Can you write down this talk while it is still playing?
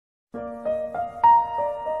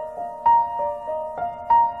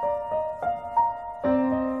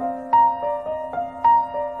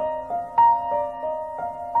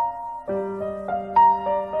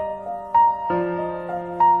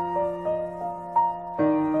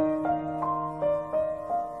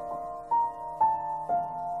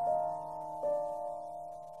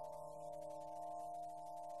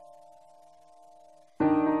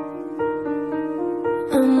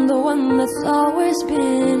has always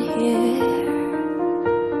been here.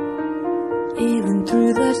 Even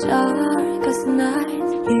through the darkest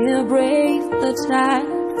nights, he'll brave the tide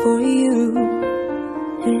for you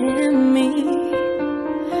and me.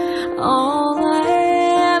 All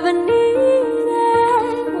I ever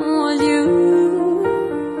needed was you.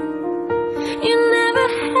 You never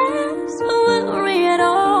had to worry at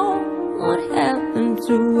all. What happened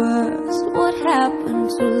to us? What happened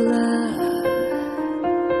to love?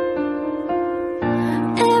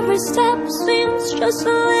 Every step seems just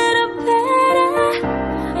a little better.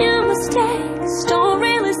 Your mistakes don't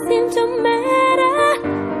really seem to matter.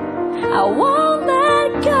 I won't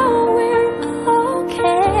let go, we're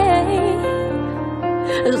okay.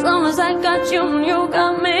 As long as I got you and you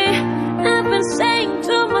got me. I've been saying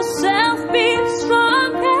to myself, be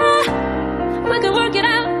stronger. We can work it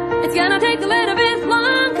out, it's gonna take a little bit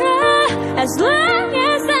longer. As long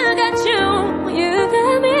as I got you, you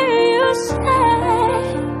got me, you say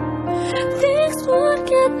things would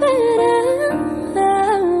get better.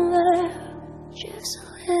 Just a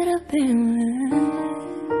little bit.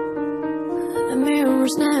 The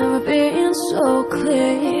mirror's never been so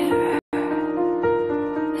clear.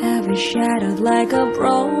 Heavy shattered like a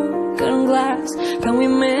broken glass. Can we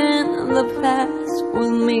mend the past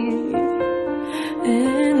with me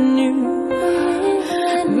and you?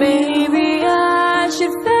 Maybe I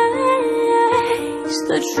should face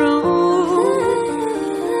the truth.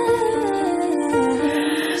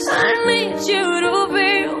 I need you to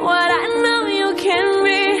be what I know you can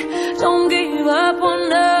be. Don't give up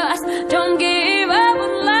on us, don't give up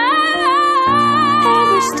on love.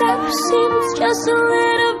 Every step seems just a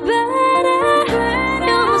little better.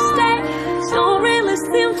 Your mistakes don't really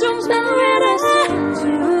seem to matter.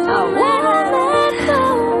 I won't let go,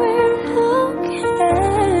 we're okay.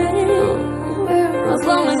 As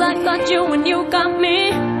long as I got you and you got me.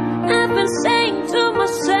 I've been saying to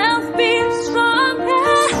myself, be stronger.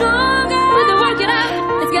 We can work it out,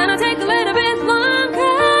 it's gonna take a little bit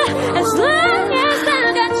longer. As long as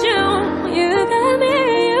I got you, you got me,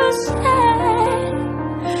 you say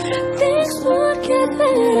things would get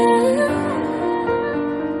better.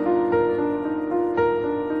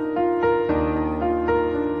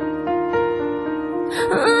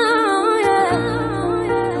 Oh yeah,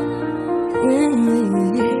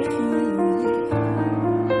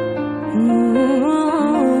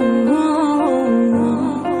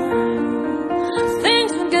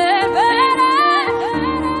 things would get better.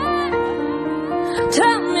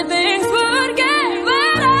 Tell me things would get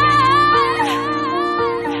better.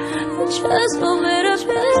 Just a little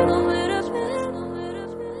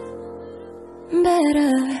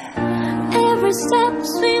better. Every step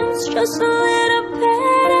seems just a little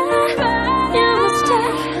better. Your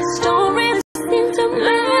mistakes don't really seem to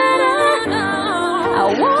matter. I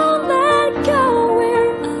won't let go,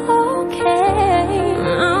 we're okay.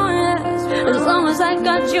 Oh yes, as long as I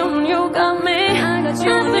got you and you got me.